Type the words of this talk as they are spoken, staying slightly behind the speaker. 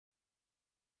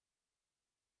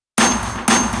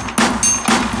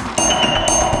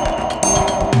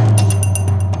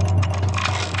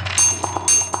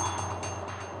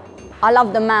I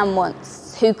loved a man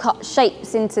once who cut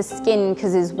shapes into skin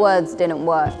because his words didn't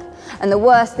work. And the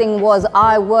worst thing was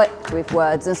I worked with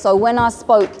words, and so when I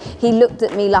spoke, he looked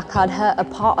at me like I'd hurt a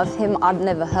part of him I'd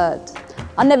never heard.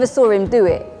 I never saw him do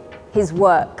it, his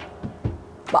work,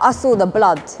 but I saw the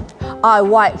blood. I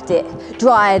wiped it,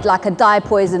 dried like a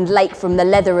dye-poisoned lake from the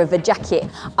leather of a jacket.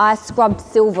 I scrubbed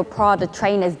silver Prada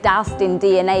trainers doused in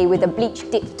DNA with a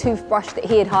bleach-dipped toothbrush that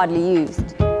he had hardly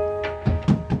used.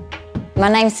 My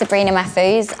name's Sabrina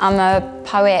Mahfouz. I'm a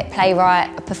poet, playwright,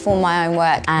 I perform my own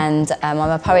work, and I'm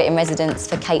a poet in residence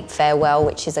for Cape Farewell,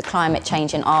 which is a climate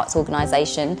change and arts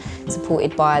organisation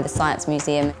supported by the Science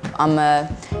Museum. I'm a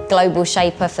global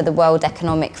shaper for the World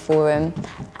Economic Forum,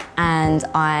 and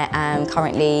I am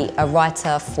currently a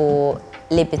writer for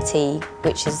Liberty,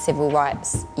 which is a civil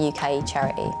rights UK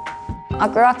charity. I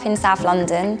grew up in South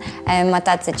London, and my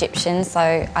dad's Egyptian, so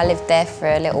I lived there for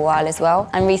a little while as well,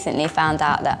 and recently found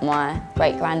out that my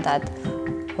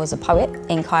great-granddad was a poet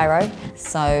in Cairo,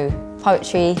 so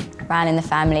poetry ran in the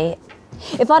family.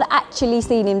 If I'd actually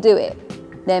seen him do it,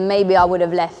 then maybe I would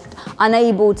have left,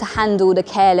 unable to handle the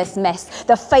careless mess,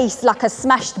 the face like a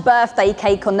smashed birthday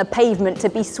cake on the pavement to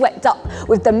be swept up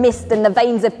with the mist and the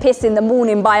veins of piss in the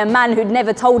morning by a man who'd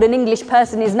never told an English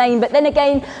person his name, but then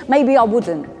again, maybe I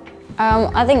wouldn't.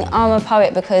 I think I'm a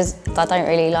poet because I don't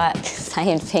really like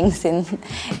saying things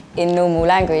in normal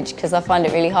language because I find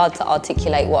it really hard to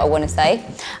articulate what I want to say.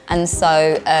 And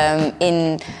so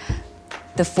in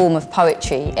the form of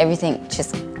poetry, everything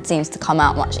just seems to come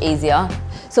out much easier.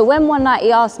 So when one night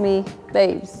he asked me,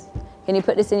 babes, can you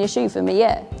put this in your shoe for me?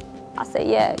 Yeah. I said,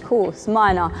 yeah, of course,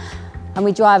 minor. And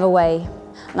we drive away.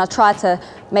 And I try to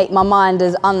make my mind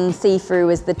as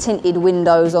un-see-through as the tinted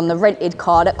windows on the rented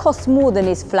car that costs more than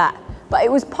his flat. But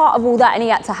it was part of all that and he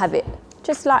had to have it,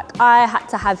 just like I had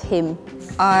to have him.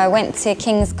 I went to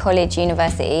King's College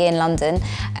University in London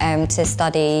to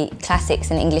study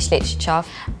classics and English literature,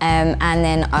 and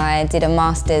then I did a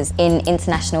master's in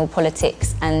international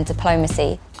politics and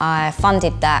diplomacy. I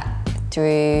funded that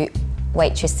through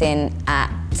waitressing at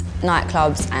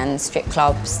nightclubs and strip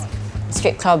clubs.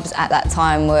 Strip clubs at that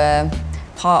time were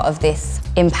part of this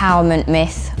empowerment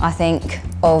myth, I think,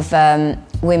 of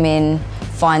women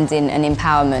finding an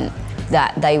empowerment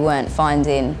that they weren't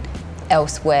finding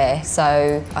elsewhere.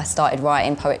 So I started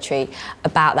writing poetry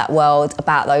about that world,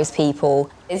 about those people.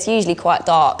 It's usually quite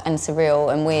dark and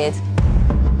surreal and weird.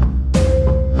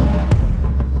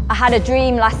 I had a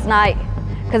dream last night,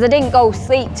 because I didn't go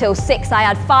sleep till 6. I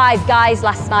had 5 guys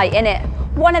last night, innit?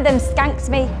 One of them skanked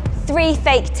me. 3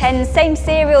 fake 10s, same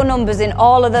serial numbers in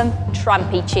all of them,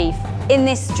 trampy chief. In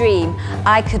this dream,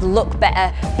 I could look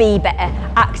better, be better,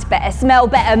 act better, smell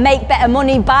better, make better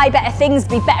money, buy better things,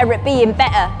 be better at being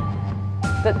better.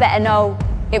 But better know,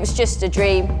 it was just a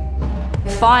dream.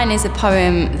 Fine is a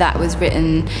poem that was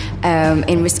written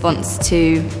in response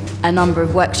to a number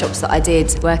of workshops that I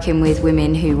did working with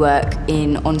women who work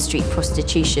in on-street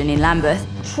prostitution in Lambeth.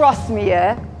 Trust me,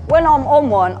 yeah? When I'm on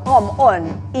one, I'm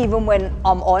on. Even when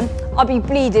I'm on, I'll be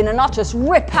bleeding and I'll just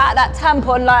rip out that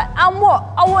tampon like, and what?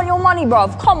 I want your money,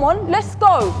 bruv. Come on, let's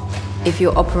go. If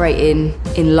you're operating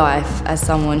in life as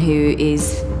someone who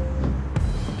is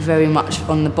very much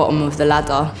on the bottom of the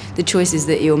ladder, the choices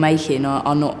that you're making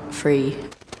are not free.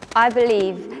 I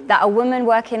believe that a woman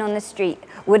working on the street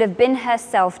would have been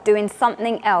herself doing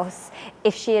something else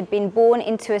if she had been born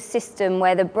into a system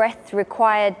where the breath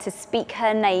required to speak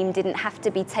her name didn't have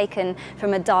to be taken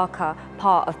from a darker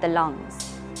part of the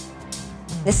lungs.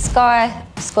 The Sky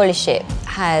Scholarship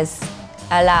has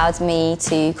allowed me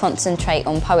to concentrate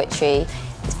on poetry.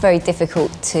 It's very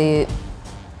difficult to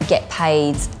get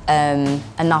paid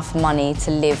enough money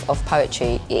to live off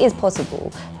poetry. It is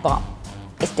possible, but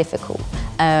it's difficult.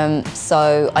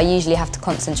 So I usually have to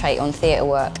concentrate on theatre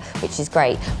work, which is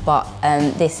great, but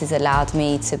this has allowed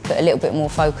me to put a little bit more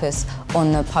focus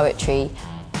on the poetry.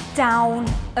 Down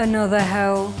another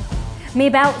hole. Me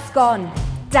belt's gone.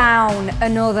 Down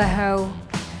another hole.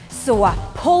 So I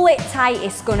pull it tight,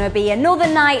 it's gonna be another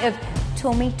night of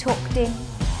tummy tucked in,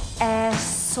 air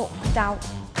sucked out.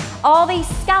 All these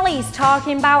scallies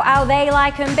talking about how they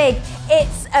like 'em big,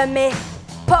 it's a myth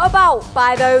put about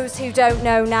by those who don't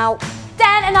know now.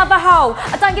 Down another hole.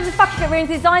 I don't give a fuck if it ruins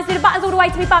designs, do the buttons all the way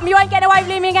to me bum. You ain't getting away with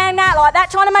leaving me again out like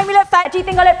that, trying to make me look fat. Do you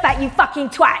think I look fat, you fucking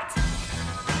twat?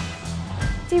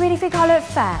 Do you really think I look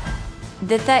fat?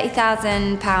 The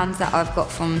 £30,000 that I've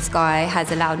got from Sky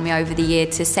has allowed me over the year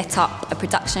to set up a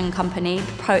production company,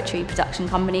 a poetry production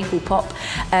company called Pop,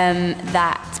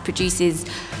 that produces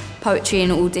poetry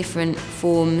in all different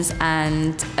forms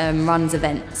and runs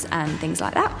events and things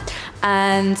like that.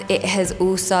 And it has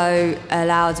also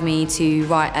allowed me to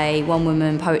write a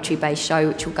one-woman poetry-based show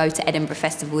which will go to Edinburgh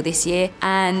Festival this year.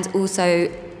 And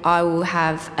also I will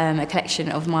have a collection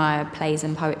of my plays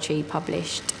and poetry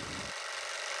published.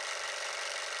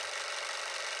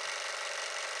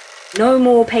 No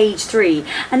more page 3,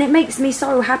 and it makes me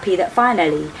so happy that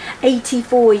finally,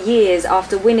 84 years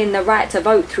after winning the right to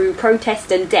vote through protest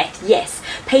and death, yes,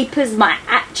 papers might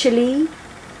actually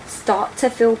start to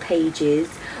fill pages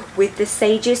with the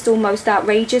sagest, almost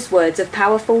outrageous words of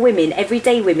powerful women,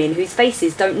 everyday women whose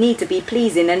faces don't need to be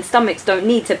pleasing and stomachs don't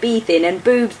need to be thin and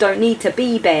boobs don't need to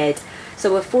be bared.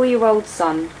 So a 4-year-old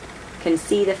son can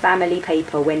see the family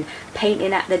paper when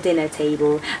painting at the dinner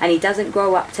table, and he doesn't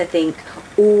grow up to think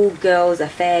all girls are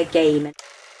fair game.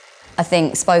 I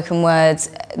think spoken words,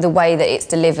 the way that it's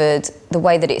delivered, the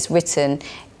way that it's written,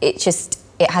 it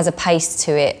has a pace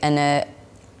to it and a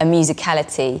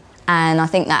musicality, and I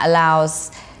think that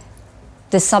allows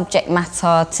the subject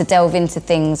matter to delve into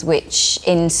things which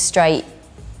in straight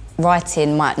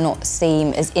writing might not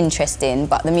seem as interesting,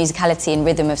 but the musicality and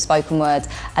rhythm of spoken words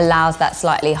allows that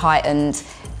slightly heightened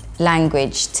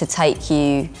language to take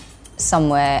you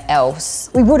somewhere else.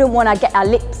 We wouldn't want to get our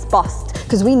lips bust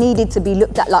because we needed to be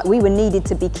looked at like we were needed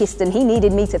to be kissed, and he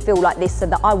needed me to feel like this so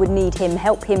that I would need him,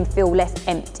 help him feel less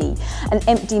empty. An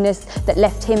emptiness that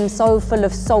left him so full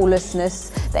of soullessness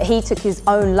that he took his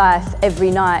own life every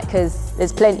night, because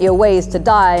there's plenty of ways to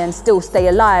die and still stay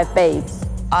alive, babes.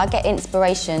 I get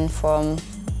inspiration from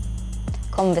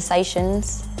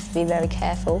conversations, to be very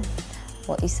careful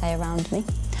what you say around me,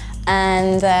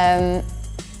 and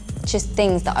just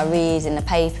things that I read in the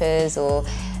papers or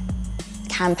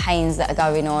campaigns that are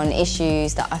going on,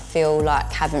 issues that I feel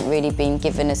like haven't really been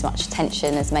given as much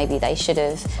attention as maybe they should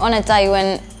have. On a day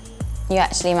when you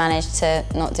actually manage to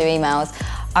not do emails,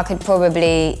 I could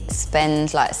probably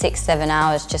spend like 6-7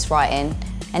 hours just writing.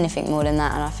 Anything more than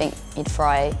that and I think you'd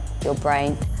fry your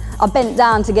brain. I bent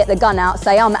down to get the gun out,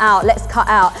 say I'm out, let's cut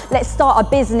out, let's start a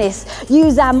business,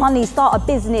 use our money, start a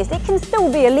business. It can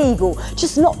still be illegal,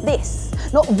 just not this.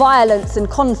 Not violence and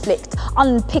conflict,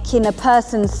 unpicking a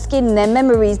person's skin, their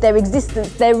memories, their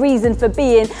existence, their reason for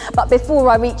being. But before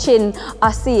I reach in,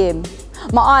 I see him.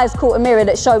 My eyes caught a mirror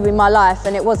that showed me my life,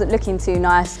 and it wasn't looking too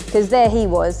nice, because there he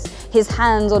was, his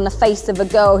hands on the face of a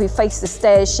girl who faced the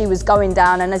stairs she was going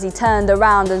down, and as he turned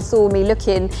around and saw me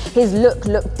looking, his look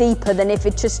looked deeper than if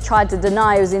he'd just tried to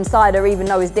deny he was inside her, even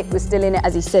though his dick was still in it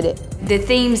as he said it. The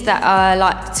themes that I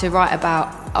like to write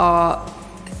about are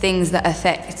things that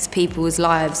affect people's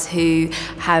lives who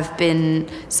have been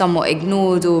somewhat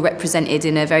ignored or represented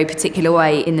in a very particular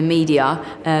way in the media.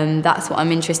 That's what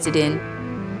I'm interested in.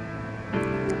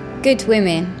 Good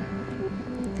women.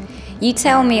 You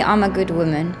tell me I'm a good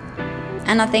woman,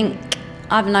 and I think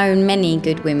I've known many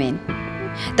good women.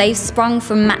 They've sprung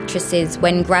from mattresses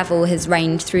when gravel has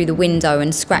rained through the window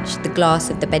and scratched the glass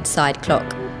of the bedside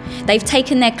clock. They've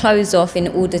taken their clothes off in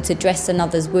order to dress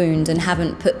another's wound and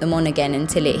haven't put them on again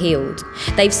until it healed.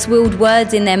 They've swilled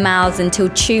words in their mouths until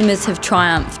tumours have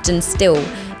triumphed, and still,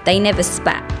 they never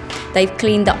spat. They've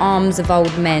cleaned the arms of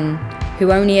old men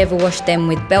who only ever washed them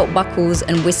with belt buckles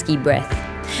and whiskey breath.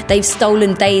 They've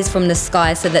stolen days from the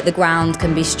sky so that the ground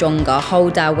can be stronger,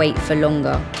 hold our weight for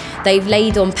longer. They've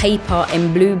laid on paper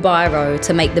in blue biro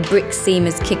to make the bricks seem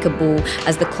as kickable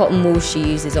as the cotton wool she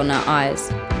uses on her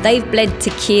eyes. They've bled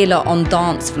tequila on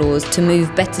dance floors to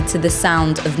move better to the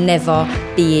sound of never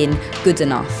being good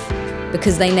enough,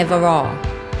 because they never are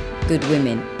good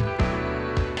women.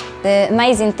 The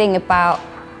amazing thing about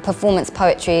performance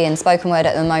poetry and spoken word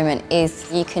at the moment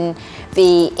is you can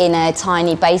be in a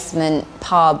tiny basement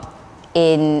pub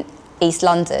in East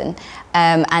London,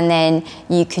 and then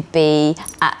you could be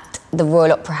at the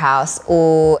Royal Opera House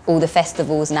or all the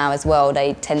festivals now as well.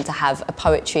 They tend to have a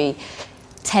poetry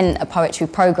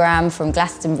programme from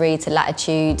Glastonbury to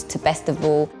Latitude to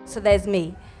Festival. So there's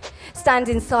me,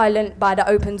 standing silent by the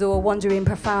open door, wondering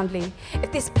profoundly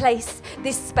if this place,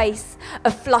 this space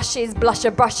of flushes,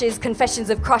 blusher brushes, confessions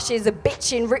of crushes, of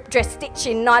bitching, rip dress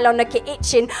stitching, nylon knicker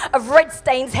itching, of red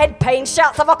stains, head pain,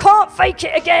 shouts of I can't fake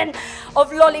it again,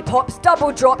 of lollipops,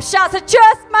 double drops, shouts of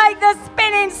just make the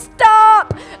spinning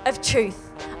stop, of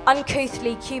truth,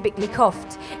 uncouthly, cubically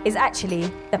coughed, is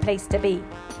actually the place to be.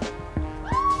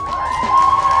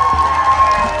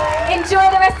 Enjoy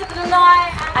the rest of the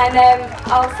night, and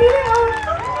I'll see you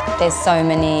later. There's so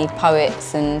many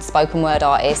poets and spoken word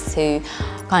artists who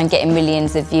kind of getting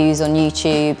millions of views on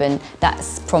YouTube, and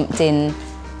that's prompting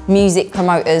music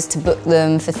promoters to book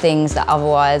them for things that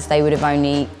otherwise they would have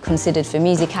only considered for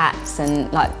music acts,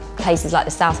 and like Places like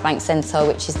the South Bank Centre,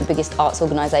 which is the biggest arts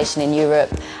organisation in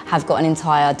Europe, have got an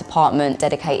entire department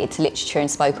dedicated to literature and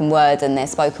spoken word, and their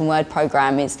spoken word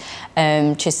programme is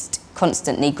just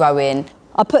constantly growing.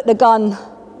 I put the gun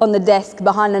on the desk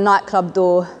behind the nightclub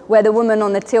door, where the woman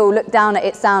on the till looked down at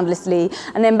it soundlessly,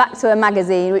 and then back to a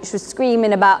magazine which was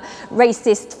screaming about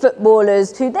racist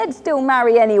footballers who they'd still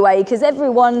marry anyway, because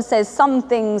everyone says some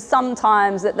things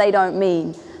sometimes that they don't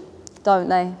mean, don't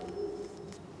they?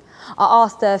 I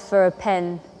asked her for a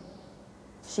pen.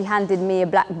 She handed me a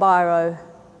black biro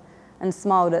and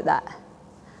smiled at that.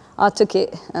 I took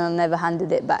it and I never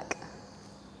handed it back.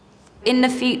 In the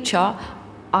future,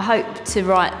 I hope to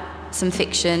write some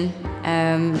fiction.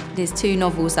 There's 2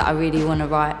 novels that I really want to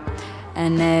write,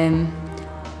 and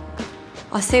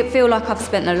I feel like I've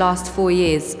spent the last 4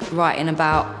 years writing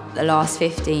about the last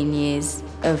 15 years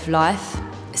of life,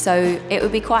 so it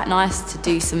would be quite nice to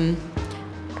do some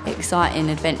exciting,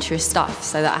 adventurous stuff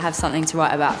so that I have something to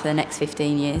write about for the next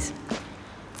 15 years.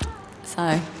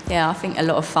 So yeah, I think a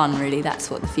lot of fun, really, that's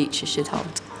what the future should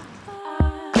hold.